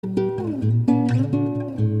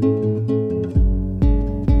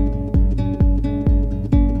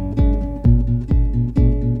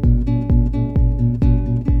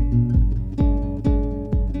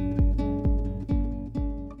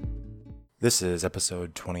This is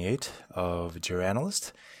episode 28 of Dear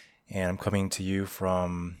Analyst, and I'm coming to you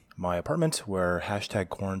from my apartment where hashtag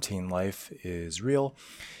quarantine life is real.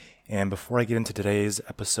 And before I get into today's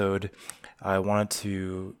episode, I wanted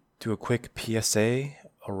to do a quick PSA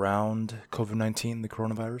around COVID-19, the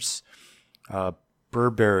coronavirus.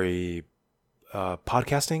 Burberry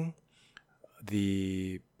podcasting,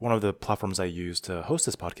 one of the platforms I use to host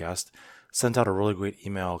this podcast, sent out a really great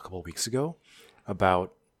email a couple of weeks ago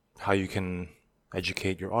about how you can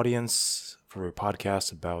educate your audience for your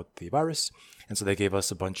podcast about the virus. And so they gave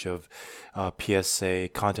us a bunch of PSA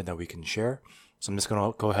content that we can share. So I'm just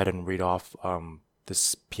going to go ahead and read off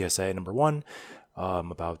this PSA number one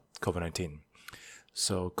about COVID-19.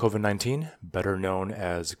 So COVID-19, better known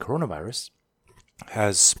as coronavirus,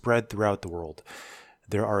 has spread throughout the world.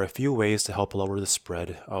 There are a few ways to help lower the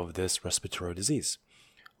spread of this respiratory disease.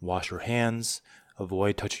 Wash your hands,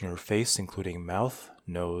 avoid touching your face, including mouth,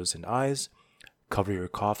 nose, and eyes. Cover your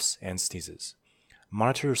coughs and sneezes.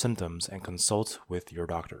 Monitor your symptoms and consult with your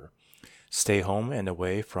doctor. Stay home and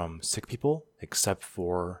away from sick people, except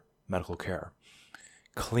for medical care.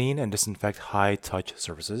 Clean and disinfect high-touch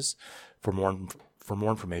surfaces. For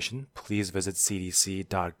more information, please visit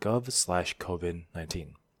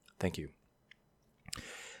cdc.gov/COVID-19. Thank you.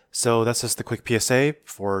 So that's just the quick PSA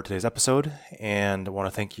for today's episode, and I want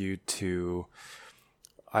to thank you to,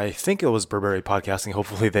 I think it was Burberry Podcasting.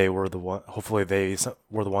 Hopefully they were the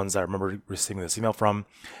ones that I remember receiving this email from.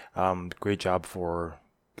 Great job for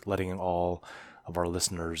letting all of our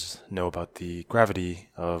listeners know about the gravity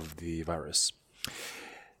of the virus.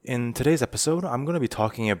 In today's episode, I'm going to be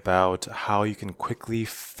talking about how you can quickly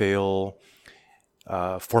fill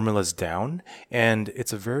formulas down, and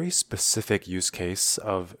it's a very specific use case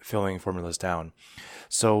of filling formulas down.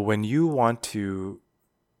 So when you want to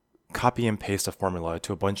copy and paste a formula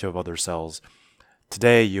to a bunch of other cells,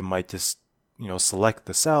 today you might just select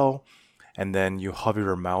the cell, and then you hover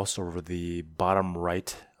your mouse over the bottom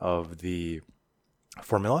right of the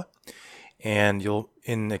formula, and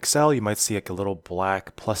in Excel you might see like a little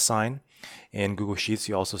black plus sign. In Google Sheets,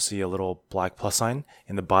 you also see a little black plus sign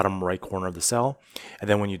in the bottom right corner of the cell. And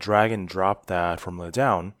then when you drag and drop that formula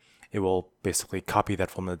down, it will basically copy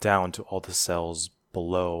that formula down to all the cells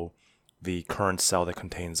below the current cell that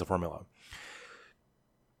contains the formula.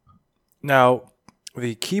 Now,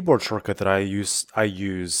 the keyboard shortcut that I use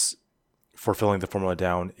for filling the formula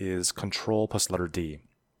down is Control plus letter D.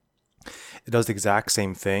 It does the exact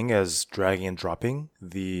same thing as dragging and dropping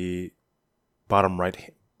the bottom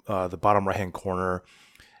right-hand corner,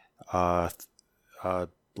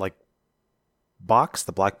 like box,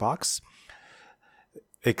 the black box,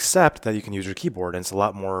 except that you can use your keyboard, and it's a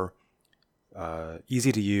lot more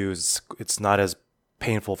easy to use. It's not as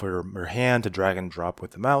painful for your hand to drag and drop with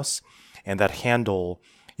the mouse, and that handle,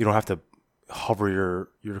 you don't have to hover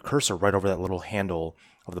your cursor right over that little handle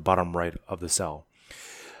of the bottom right of the cell.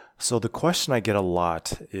 So the question I get a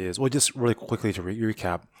lot is, well, just really quickly to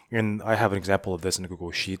recap, and I have an example of this in a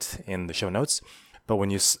Google Sheet in the show notes, but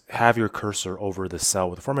when you have your cursor over the cell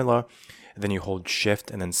with the formula, and then you hold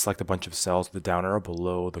Shift and then select a bunch of cells with the down arrow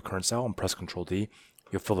below the current cell and press Control D,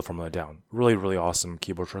 you'll fill the formula down. Really, really awesome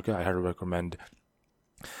keyboard shortcut. I highly recommend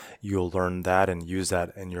you'll learn that and use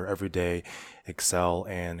that in your everyday Excel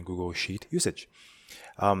and Google Sheet usage.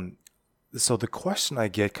 So the question I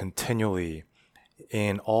get continually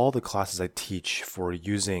in all the classes I teach for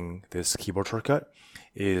using this keyboard shortcut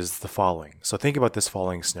is the following. So think about this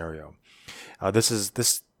following scenario.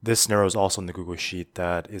 This scenario is also in the Google Sheet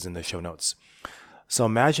that is in the show notes. So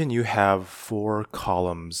imagine you have 4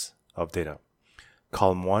 columns of data.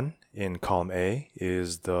 Column 1 in column A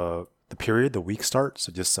is the period, the week start,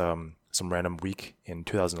 so just some random week in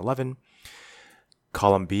 2011.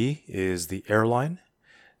 Column B is the airline.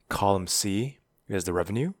 Column C is the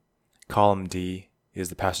revenue. Column D is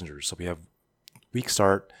the passengers. So we have week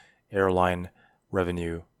start, airline,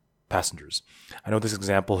 revenue, passengers. I know this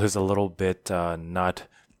example is a little bit not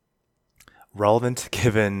relevant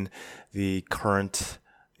given the current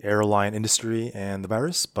airline industry and the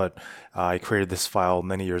virus, but I created this file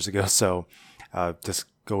many years ago, so just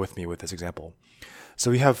go with me with this example. So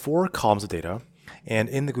we have 4 columns of data, and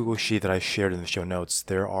in the Google Sheet that I shared in the show notes,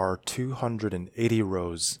 there are 280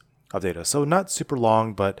 rows of data. So not super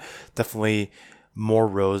long, but definitely more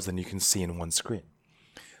rows than you can see in one screen.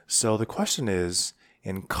 So the question is,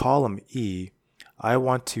 in column E, I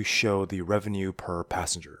want to show the revenue per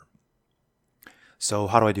passenger. So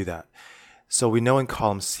how do I do that? So we know in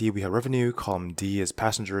column C we have revenue, column D is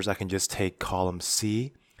passengers. I can just take column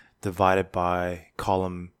C divided by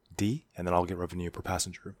column D, and then I'll get revenue per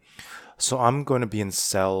passenger. So I'm going to be in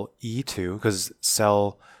cell E2 because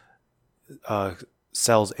cell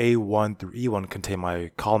cells A1 through E1 contain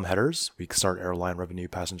my column headers. We start airline revenue,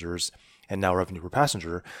 passengers, and now revenue per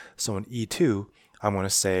passenger. So in E2, I'm going to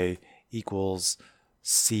say equals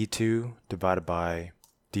C2 divided by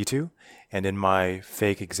D2. And in my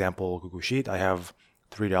fake example Google Sheet, I have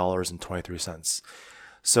 $3.23.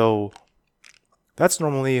 So that's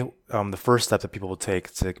normally the first step that people will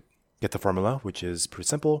take to get the formula, which is pretty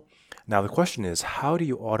simple. Now the question is, how do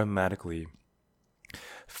you automatically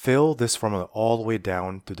fill this formula all the way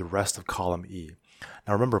down to the rest of column E?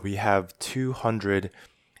 Now remember, we have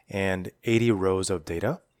 280 rows of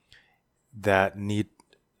data that need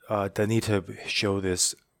to show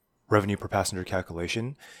this revenue per passenger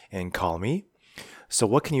calculation in column E. So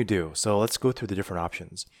what can you do? So let's go through the different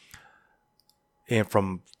options. And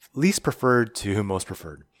from least preferred to most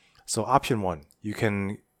preferred. So option 1, you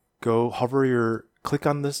can click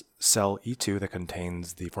on this cell E2 that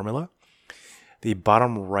contains the formula. The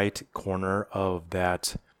bottom right corner of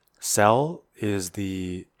that cell is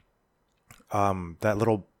the that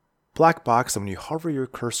little black box, and when you hover your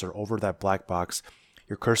cursor over that black box,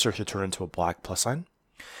 your cursor should turn into a black plus sign.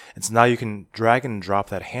 And so now you can drag and drop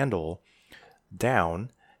that handle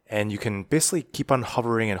down, and you can basically keep on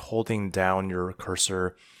hovering and holding down your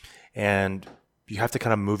cursor, and you have to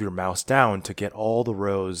kind of move your mouse down to get all the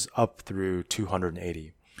rows up through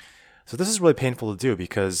 280. So this is really painful to do,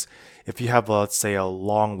 because if you have, let's say, a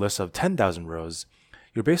long list of 10,000 rows,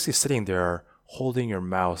 you're basically sitting there holding your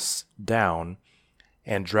mouse down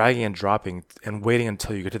and dragging and dropping and waiting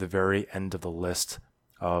until you get to the very end of the list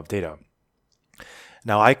of data.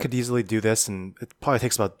 Now I could easily do this, and it probably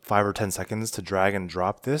takes about 5 or 10 seconds to drag and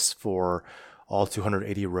drop this for all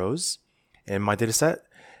 280 rows in my data set.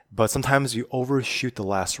 But sometimes you overshoot the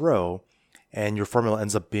last row and your formula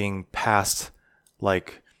ends up being past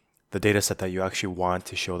like the data set that you actually want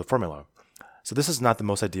to show the formula. So this is not the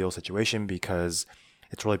most ideal situation, because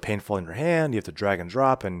it's really painful in your hand. You have to drag and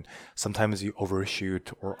drop, and sometimes you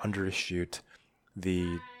overshoot or undershoot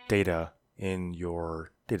the data in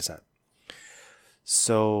your data set.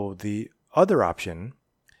 So the other option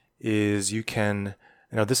is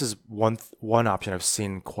this is one option I've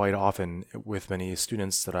seen quite often with many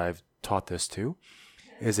students that I've taught this to,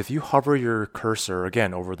 is if you hover your cursor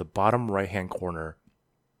again over the bottom right hand corner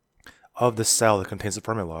of the cell that contains the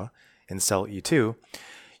formula in cell E2,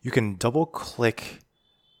 you can double click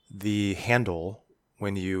the handle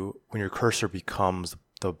when your cursor becomes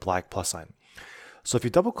the black plus sign. So if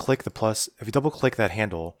you double click that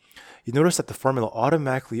handle, you notice that the formula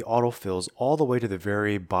automatically autofills all the way to the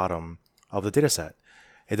very bottom of the data set.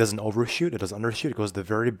 It doesn't overshoot, it doesn't undershoot, it goes to the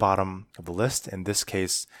very bottom of the list, in this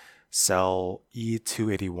case, cell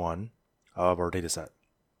E281 of our data set.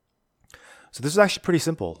 So this is actually pretty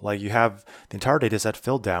simple. Like, you have the entire data set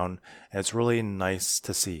filled down, and it's really nice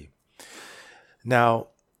to see. Now,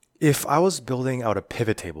 if I was building out a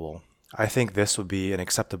pivot table, I think this would be an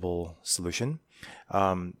acceptable solution.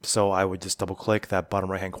 So I would just double click that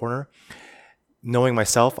bottom right hand corner. Knowing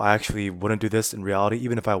myself, I actually wouldn't do this in reality,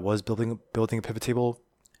 even if I was building a pivot table,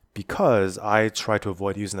 because I try to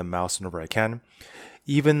avoid using the mouse whenever I can.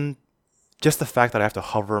 Even just the fact that I have to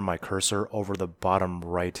hover my cursor over the bottom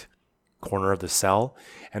right corner of the cell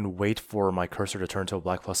and wait for my cursor to turn to a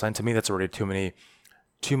black plus sign, to me that's already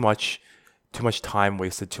too much time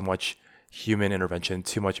wasted, too much human intervention,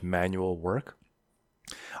 too much manual work.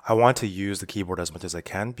 I want to use the keyboard as much as I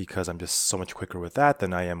can, because I'm just so much quicker with that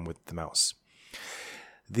than I am with the mouse.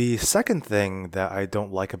 The second thing that I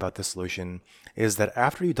don't like about this solution is that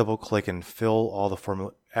after you double click and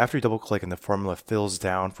the formula fills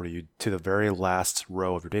down for you to the very last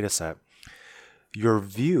row of your data set, your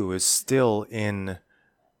view is still in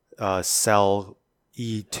cell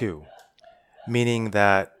E2, meaning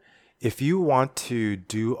that if you want to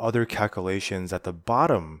do other calculations at the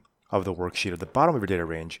bottom of the worksheet, at the bottom of your data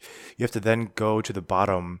range, you have to then go to the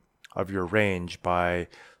bottom of your range by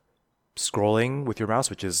scrolling with your mouse,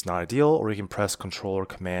 which is not ideal, or you can press Control or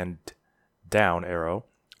Command down arrow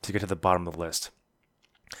to get to the bottom of the list.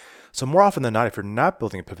 So more often than not, if you're not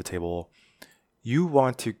building a pivot table, you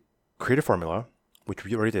want to create a formula, which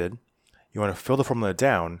we already did. You want to fill the formula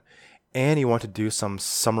down, and you want to do some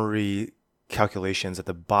summary calculations at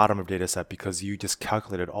the bottom of your data set, because you just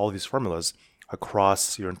calculated all these formulas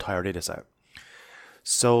across your entire data set.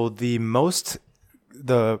 So the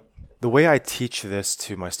way I teach this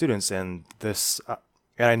to my students, and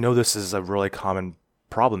I know this is a really common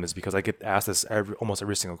problem, is because I get asked this almost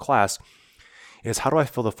every single class, is how do I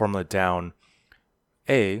fill the formula down,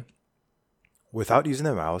 A, without using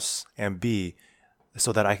the mouse, and B,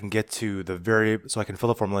 so that I can fill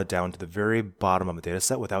the formula down to the very bottom of the data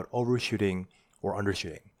set without overshooting or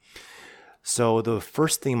undershooting. So the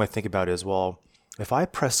first thing you might think about is, well, if I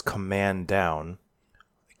press Command down,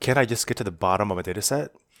 can I just get to the bottom of a data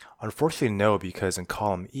set? Unfortunately, no, because in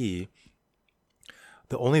column E,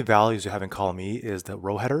 the only values you have in column E is the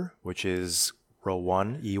row header, which is row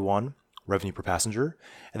 1, E1, revenue per passenger,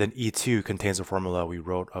 and then E2 contains the formula we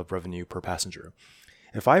wrote of revenue per passenger.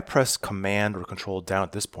 If I press Command or Control down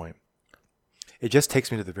at this point, it just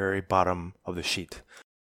takes me to the very bottom of the sheet.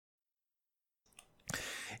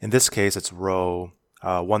 In this case, it's row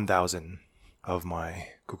 1000 of my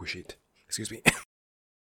Google Sheet. Excuse me.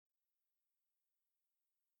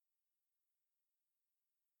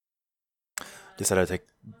 Just had to take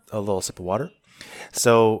a little sip of water.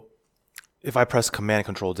 So if I press Command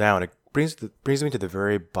Control down, it brings me to the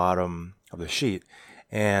very bottom of the sheet,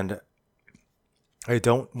 and I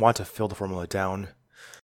don't want to fill the formula down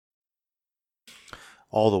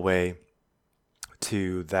all the way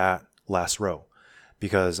to that last row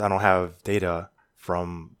because I don't have data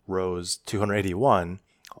from rows 281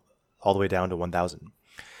 all the way down to 1000.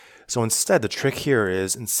 So instead, the trick here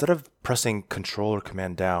is instead of pressing Control or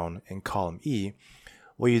Command down in column E,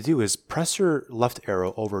 what you do is press your left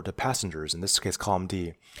arrow over to passengers, in this case column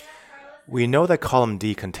D. We know that column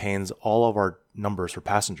D contains all of our numbers for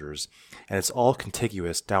passengers, and it's all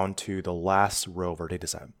contiguous down to the last row of our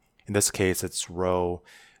dataset. In this case, it's row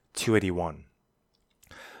 281.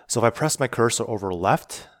 So if I press my cursor over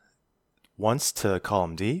left once to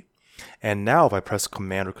column D, and now if I press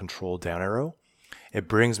Command or Control down arrow, it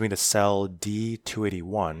brings me to cell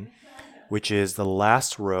D281, which is the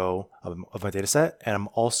last row of my dataset, and I'm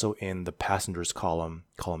also in the passengers column,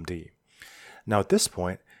 column D. Now at this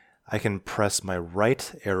point, I can press my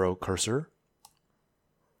right arrow cursor,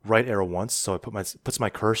 right arrow once, so it puts my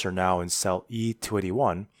cursor now in cell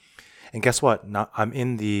E281, and guess what? Now I'm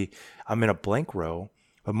in a blank row,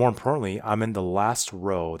 but more importantly, I'm in the last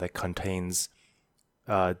row that contains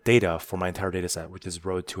data for my entire dataset, which is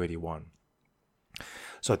row 281.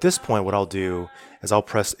 So at this point, what I'll do is I'll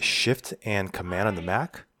press Shift and Command on the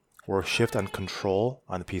Mac, or Shift and Control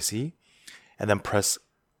on the PC, and then press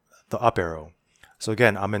the up arrow. So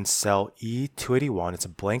again, I'm in cell E281. It's a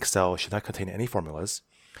blank cell. It should not contain any formulas.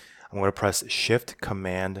 I'm going to press Shift,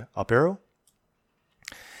 Command, up arrow,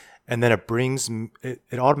 and then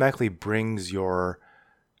it automatically brings your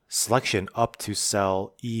selection up to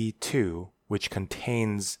cell E2, which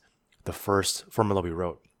contains the first formula we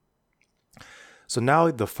wrote. So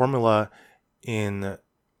now the formula in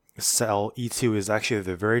cell E2 is actually at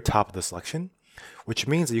the very top of the selection, which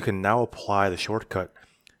means that you can now apply the shortcut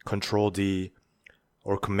Control D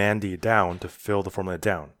or Command D down to fill the formula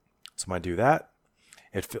down. So when I do that,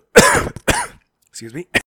 excuse me,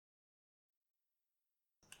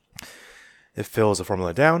 it fills the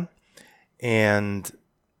formula down. And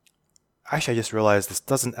actually, I just realized this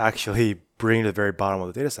doesn't actually bring to the very bottom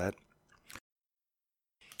of the dataset.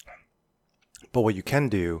 But what you can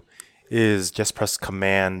do is just press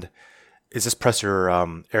Command, press your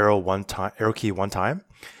arrow key one time,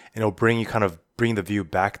 and it'll bring the view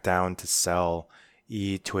back down to cell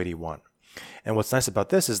E281. And what's nice about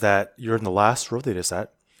this is that you're in the last row of the dataset.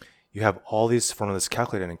 You have all these formulas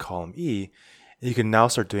calculated in column E, and you can now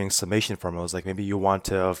start doing summation formulas. Like maybe you want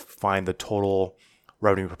to find the total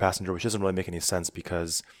revenue per passenger, which doesn't really make any sense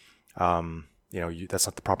because that's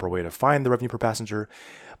not the proper way to find the revenue per passenger.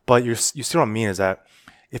 But you see what I mean is that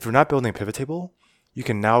if you're not building a pivot table, you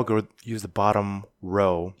can now go use the bottom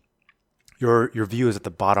row. Your view is at the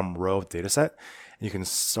bottom row of the data set, and you can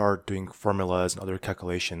start doing formulas and other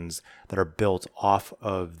calculations that are built off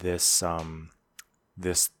of these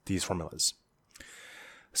formulas.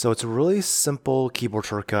 So it's a really simple keyboard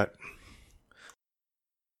shortcut.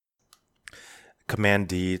 Command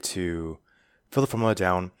D to fill the formula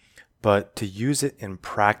down, but to use it in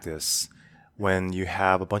practice, when you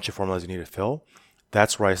have a bunch of formulas you need to fill,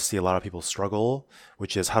 that's where I see a lot of people struggle,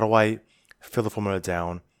 which is how do I fill the formula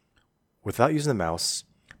down without using the mouse,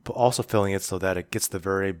 but also filling it so that it gets to the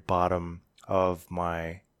very bottom of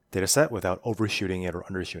my data set without overshooting it or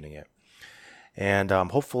undershooting it. And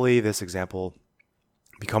hopefully this example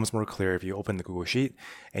becomes more clear if you open the Google Sheet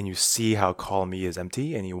and you see how column E is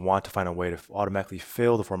empty and you want to find a way to automatically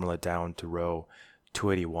fill the formula down to row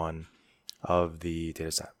 281 of the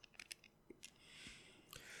dataset.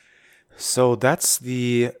 So that's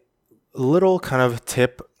the little kind of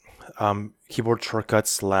tip, keyboard shortcut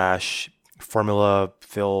 / formula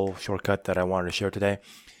fill shortcut that I wanted to share today.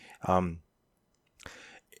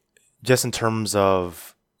 Just in terms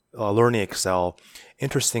of learning Excel,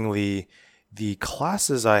 interestingly, the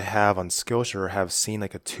classes I have on Skillshare have seen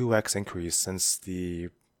like a 2x increase since the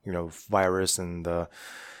virus and the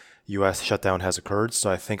US shutdown has occurred. So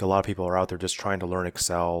I think a lot of people are out there just trying to learn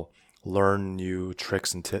Excel, learn new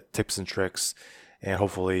tricks and tips and tricks, and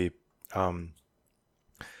hopefully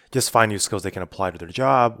just find new skills they can apply to their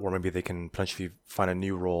job, or maybe they can potentially find a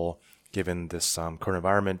new role given this current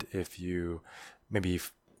environment if you maybe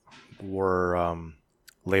were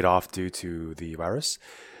laid off due to the virus.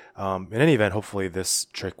 In any event, hopefully this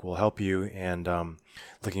trick will help you, and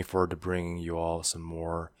looking forward to bringing you all some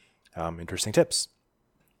more interesting tips.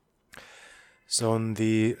 So in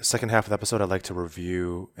the second half of the episode, I'd like to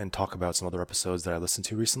review and talk about some other episodes that I listened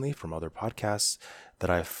to recently from other podcasts that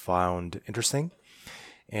I found interesting.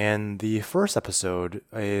 And the first episode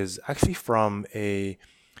is actually from a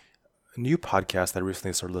new podcast that I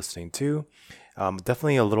recently started listening to.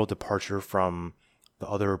 Definitely a little departure from the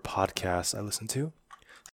other podcasts I listened to.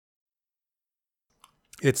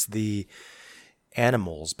 It's the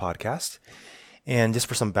Animals podcast. And just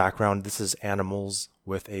for some background, this is Animals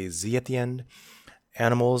with a Z at the end.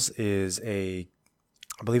 Animals is I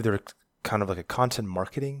believe they're kind of like a content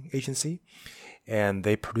marketing agency, and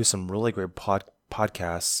they produce some really great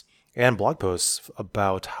podcasts and blog posts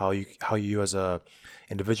about how you as a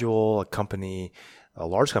individual, a company, a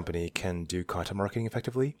large company can do content marketing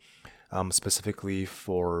effectively. Specifically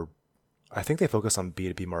for, I think they focus on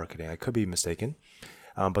B2B marketing. I could be mistaken,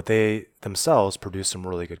 but they themselves produce some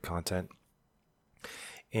really good content.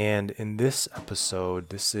 And in this episode,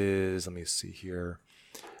 this is, let me see here.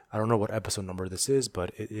 I don't know what episode number this is,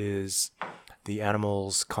 but it is the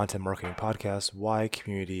Animals Content Marketing Podcast, Why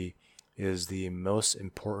Community is the Most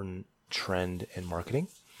Important Trend in Marketing.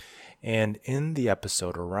 And in the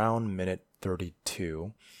episode, around minute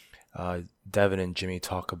 32, Devin and Jimmy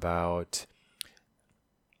talk about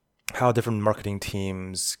how different marketing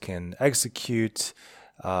teams can execute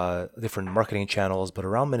different marketing channels, but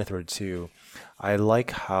around minute 32, I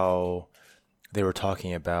like how they were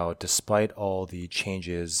talking about, despite all the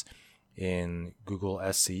changes in Google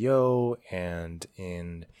SEO and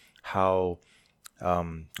in how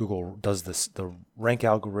Google does the rank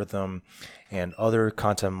algorithm and other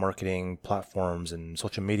content marketing platforms and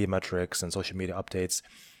social media metrics and social media updates,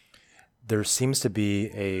 there seems to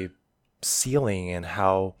be a ceiling in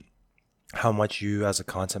how much you as a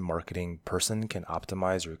content marketing person can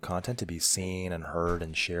optimize your content to be seen and heard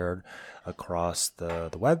and shared across the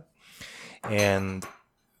web. And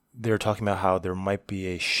they're talking about how there might be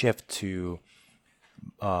a shift to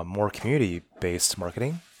more community-based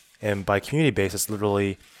marketing. And by community-based, it's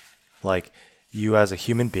literally like you as a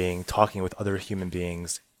human being talking with other human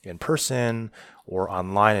beings in person or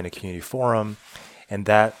online in a community forum. And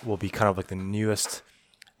that will be kind of like the newest,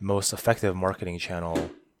 most effective marketing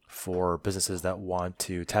channel for businesses that want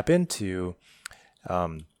to tap into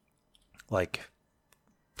like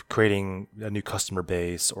creating a new customer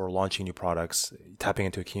base or launching new products, tapping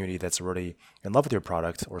into a community that's already in love with your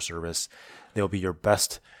product or service. They'll be your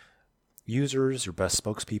best users, your best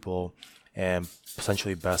spokespeople, and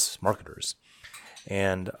potentially best marketers.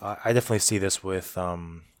 And I definitely see this with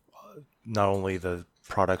not only the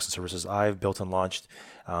products and services I've built and launched,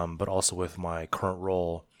 but also with my current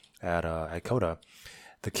role at Coda.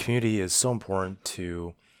 The community is so important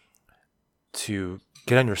to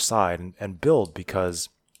get on your side and build, because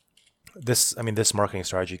this marketing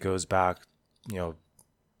strategy goes back,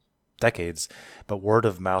 decades, but word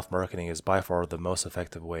of mouth marketing is by far the most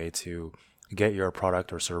effective way to get your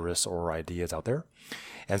product or service or ideas out there.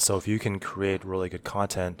 And so if you can create really good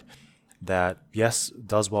content that, yes,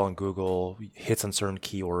 does well in Google, hits on certain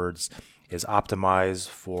keywords, is optimized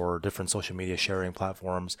for different social media sharing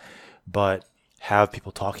platforms, but have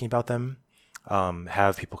people talking about them,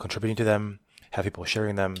 have people contributing to them, have people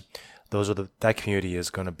sharing them, that community is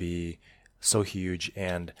going to be so huge.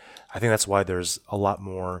 And I think that's why there's a lot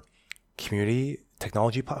more community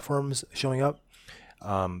technology platforms showing up.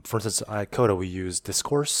 For instance, at Coda, we use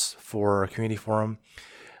Discourse for a community forum.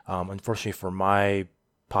 Unfortunately, for my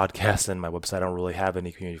podcast and my website, I don't really have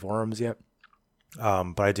any community forums yet.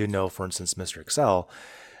 But I do know, for instance, Mr. Excel,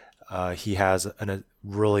 he has a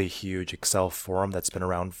really huge Excel forum that's been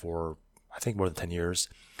around for, I think, more than 10 years.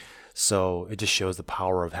 So it just shows the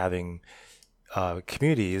power of having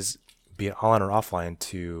communities, be it online or offline,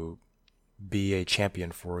 to be a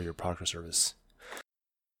champion for your product or service.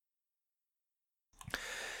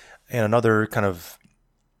 And another kind of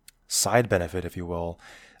side benefit, if you will,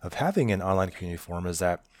 of having an online community forum is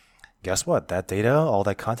that, guess what? That data, all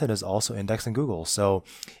that content is also indexed in Google. So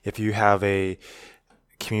if you have a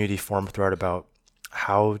community forum thread about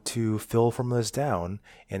how to fill formulas down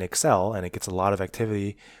in Excel, and it gets a lot of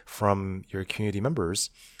activity from your community members,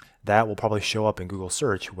 that will probably show up in Google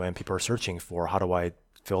search when people are searching for, how do I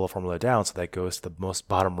fill the formula down so that it goes to the most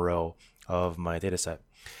bottom row of my data set.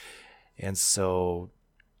 And so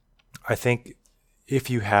I think if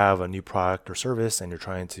you have a new product or service and you're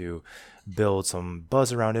trying to build some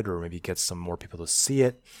buzz around it, or maybe get some more people to see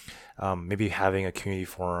it, maybe having a community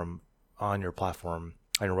forum on your platform,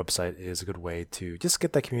 on your website, is a good way to just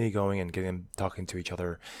get that community going and get them talking to each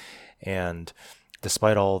other. And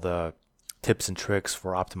despite all the tips and tricks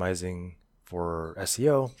for optimizing for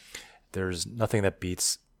SEO, there's nothing that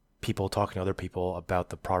beats people talking to other people about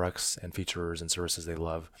the products and features and services they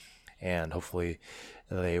love. And hopefully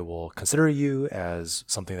they will consider you as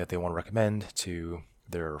something that they want to recommend to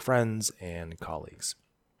their friends and colleagues.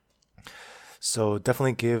 So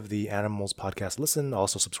definitely give the Animals podcast a listen.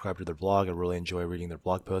 Also subscribe to their blog. I really enjoy reading their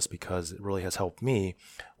blog posts because it really has helped me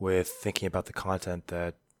with thinking about the content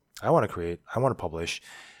that I want to create, I want to publish,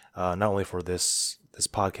 not only for this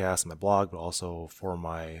podcast and my blog, but also for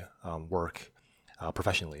my work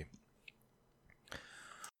professionally.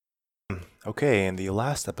 Okay, and the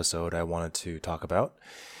last episode I wanted to talk about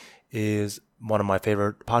is one of my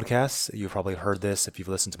favorite podcasts. You've probably heard this if you've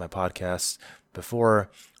listened to my podcast before.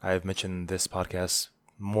 I've mentioned this podcast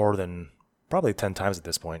more than probably 10 times at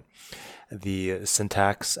this point. The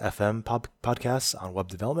Syntax FM podcast on web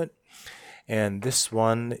development. And this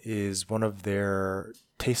one is one of their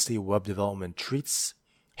tasty web development treats,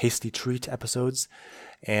 hasty treat episodes.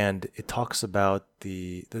 And it talks about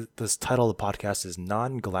this title of the podcast is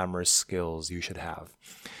Non-Glamorous Skills You Should Have.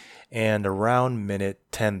 And around minute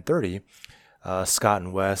 10:30, Scott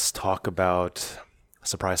and Wes talk about,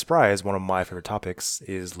 surprise, surprise, one of my favorite topics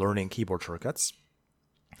is learning keyboard shortcuts.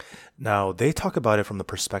 Now, they talk about it from the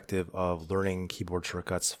perspective of learning keyboard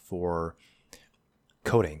shortcuts for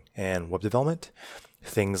coding and web development.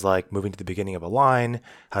 Things like moving to the beginning of a line,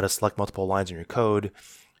 how to select multiple lines in your code,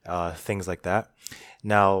 things like that.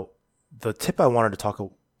 Now, the tip I wanted to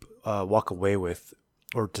walk away with,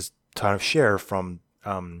 or just kind of share from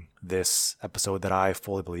this episode that I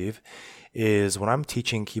fully believe, is when I'm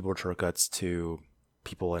teaching keyboard shortcuts to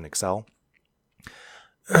people in Excel,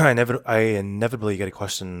 I inevitably get a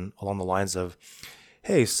question along the lines of,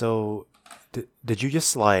 hey, so did you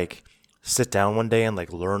just like sit down one day and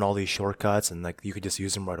like learn all these shortcuts and like you could just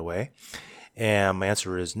use them right away? And my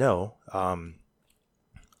answer is no.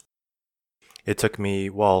 It took me,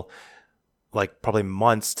 like probably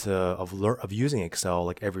months of using Excel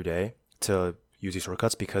like every day to use these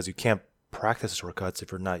shortcuts, because you can't practice shortcuts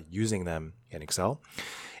if you're not using them in Excel.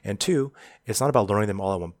 And two, it's not about learning them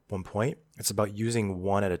all at one point. It's about using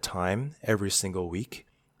one at a time every single week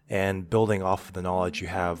and building off of the knowledge you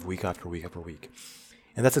have week after week after week.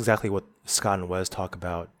 And that's exactly what Scott and Wes talk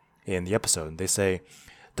about in the episode. They say,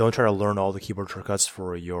 don't try to learn all the keyboard shortcuts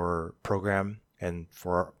for your program and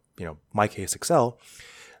for, my case, Excel.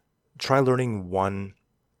 Try learning one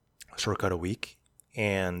shortcut a week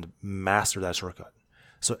and master that shortcut.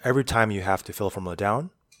 So every time you have to fill a formula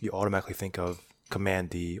down, you automatically think of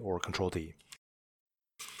Command D or Control D.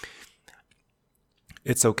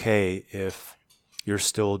 It's okay if you're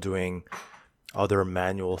still doing other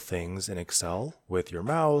manual things in Excel with your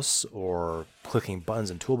mouse or clicking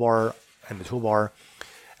buttons in the toolbar.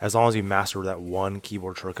 As long as you master that one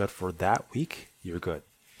keyboard shortcut for that week, you're good.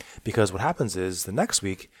 Because what happens is the next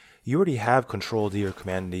week, you already have Control D or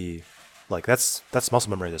Command D. Like that's muscle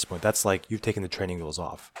memory at this point. That's like you've taken the training wheels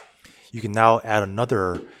off. You can now add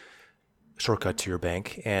another shortcut to your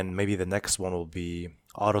bank, and maybe the next one will be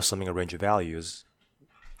auto summing a range of values,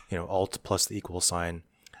 Alt plus the equal sign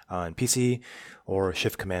on PC, or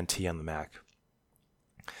Shift Command T on the Mac.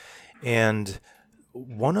 And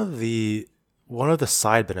one of the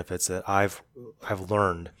side benefits that I've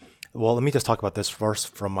learned. Well, let me just talk about this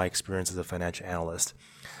first from my experience as a financial analyst.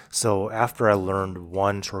 So after I learned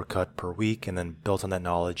one shortcut per week and then built on that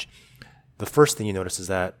knowledge, the first thing you notice is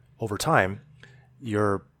that over time,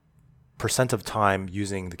 your percent of time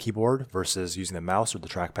using the keyboard versus using the mouse or the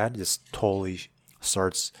trackpad just totally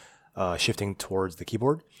starts shifting towards the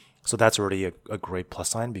keyboard. So that's already a great plus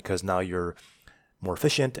sign, because now you're more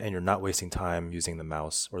efficient and you're not wasting time using the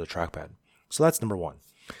mouse or the trackpad. So that's number one.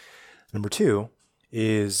 Number two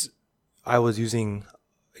is I was using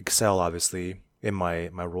Excel, obviously, in my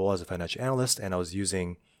role as a financial analyst, and I was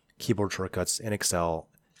using keyboard shortcuts in Excel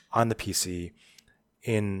on the PC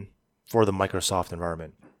for the Microsoft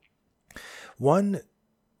environment. One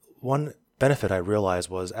benefit I realized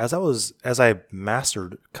was as I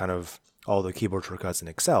mastered kind of all the keyboard shortcuts in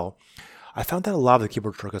Excel, I found that a lot of the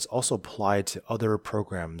keyboard shortcuts also applied to other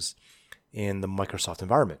programs in the Microsoft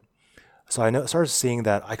environment. So I started seeing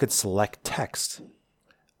that I could select text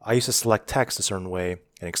I used to select text a certain way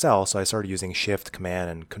in Excel, so I started using Shift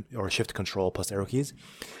Command or Shift Control plus arrow keys.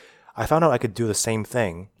 I found out I could do the same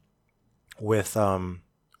thing with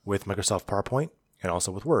Microsoft PowerPoint and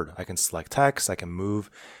also with Word. I can select text, I can move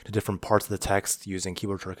to different parts of the text using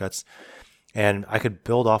keyboard shortcuts, and I could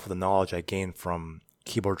build off of the knowledge I gained from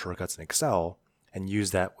keyboard shortcuts in Excel and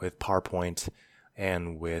use that with PowerPoint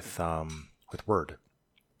and with Word.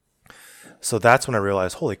 So that's when I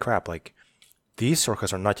realized, holy crap, like these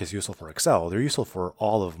shortcuts are not just useful for Excel, they're useful for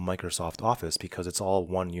all of Microsoft Office because it's all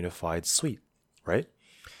one unified suite, right?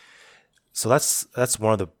 So that's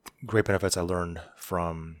one of the great benefits I learned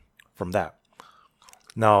from that.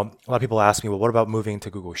 Now, a lot of people ask me, well, what about moving to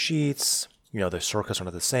Google Sheets? The shortcuts are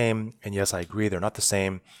not the same. And yes, I agree, they're not the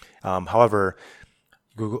same. However,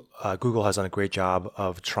 Google has done a great job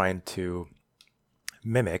of trying to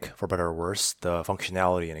mimic, for better or worse, the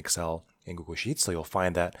functionality in Excel in Google Sheets. So you'll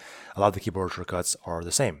find that a lot of the keyboard shortcuts are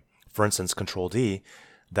the same. For instance, Control D,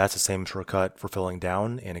 that's the same shortcut for filling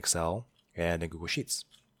down in Excel and in Google Sheets.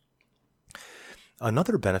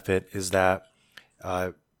 Another benefit is that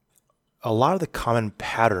a lot of the common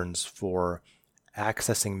patterns for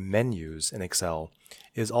accessing menus in Excel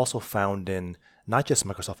is also found in not just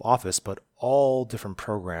Microsoft Office, but all different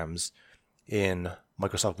programs in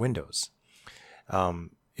Microsoft Windows.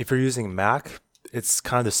 If you're using Mac, it's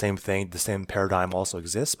kind of the same thing. The same paradigm also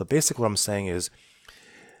exists. But basically what I'm saying is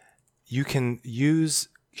you can use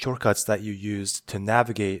shortcuts that you use to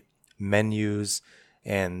navigate menus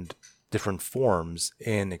and different forms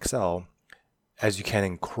in Excel as you can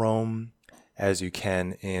in Chrome, as you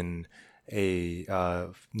can in a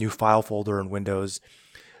new file folder in Windows.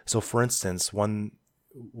 So for instance, one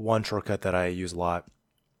shortcut that I use a lot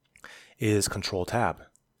is Control Tab,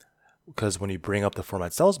 because when you bring up the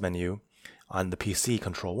Format Cells menu on the PC,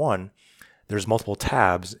 Control 1, there's multiple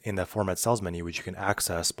tabs in that Format Cells menu which you can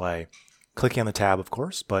access by clicking on the tab, of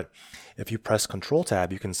course, but if you press Control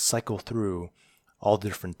Tab, you can cycle through all the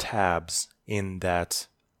different tabs in that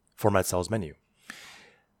Format Cells menu.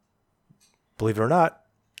 Believe it or not,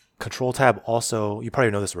 Control Tab also, you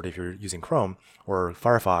probably know this already if you're using Chrome or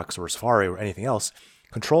Firefox or Safari or anything else,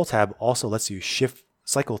 Control Tab also lets you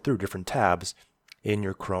cycle through different tabs in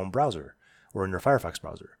your Chrome browser or in your Firefox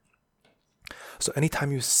browser. So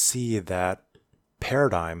anytime you see that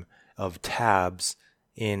paradigm of tabs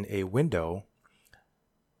in a window,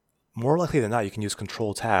 more likely than not, you can use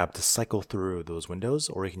Control Tab to cycle through those windows,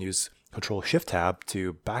 or you can use Control Shift Tab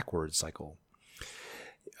to backwards cycle.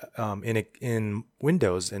 In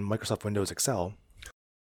Windows, in Microsoft Windows Excel,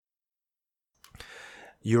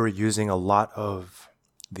 you're using a lot of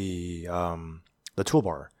the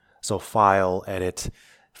toolbar. So File, Edit,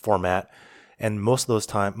 Format, and most of those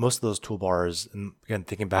toolbars, and again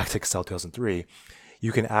thinking back to Excel 2003,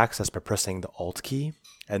 you can access by pressing the Alt key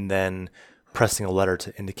and then pressing a letter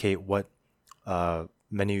to indicate what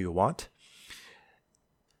menu you want.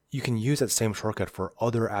 You can use that same shortcut for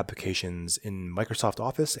other applications in Microsoft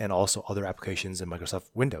Office and also other applications in Microsoft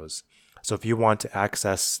Windows. So if you want to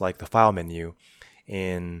access like the file menu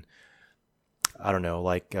in, I don't know,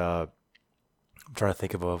 like I'm trying to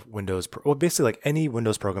think of a Windows, basically like any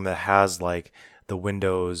Windows program that has like the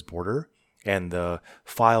Windows border and the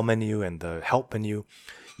file menu and the help menu,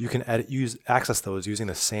 you can access those using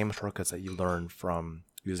the same shortcuts that you learned from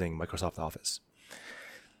using Microsoft Office.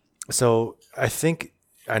 So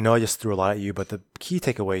I know I just threw a lot at you, but the key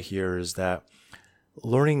takeaway here is that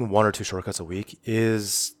learning 1 or 2 shortcuts a week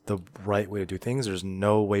is the right way to do things. There's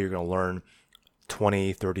no way you're going to learn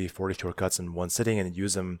 20, 30, 40 shortcuts in one sitting and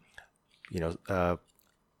use them,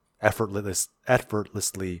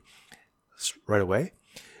 effortlessly right away.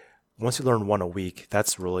 Once you learn 1 a week,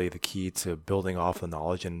 that's really the key to building off the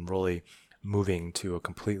knowledge and really moving to a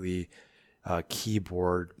completely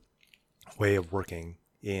keyboard way of working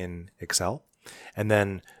in Excel. And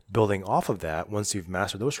then building off of that, once you've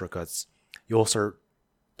mastered those shortcuts, you'll start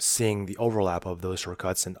seeing the overlap of those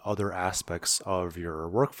shortcuts in other aspects of your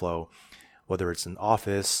workflow, whether it's in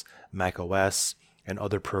Office, Mac OS, and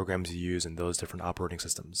other programs you use in those different operating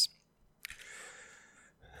systems.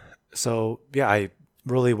 So yeah, I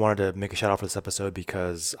really wanted to make a shout out for this episode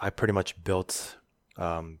because I pretty much built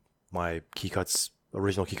my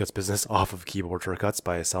original KeyCuts business off of keyboard shortcuts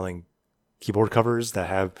by selling keyboard covers that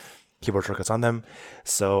have keyboard shortcuts on them.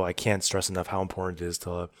 So I can't stress enough how important it is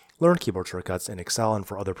to learn keyboard shortcuts in Excel and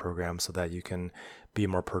for other programs so that you can be a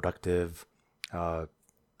more productive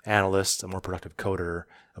analyst, a more productive coder,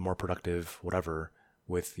 a more productive whatever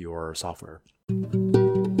with your software.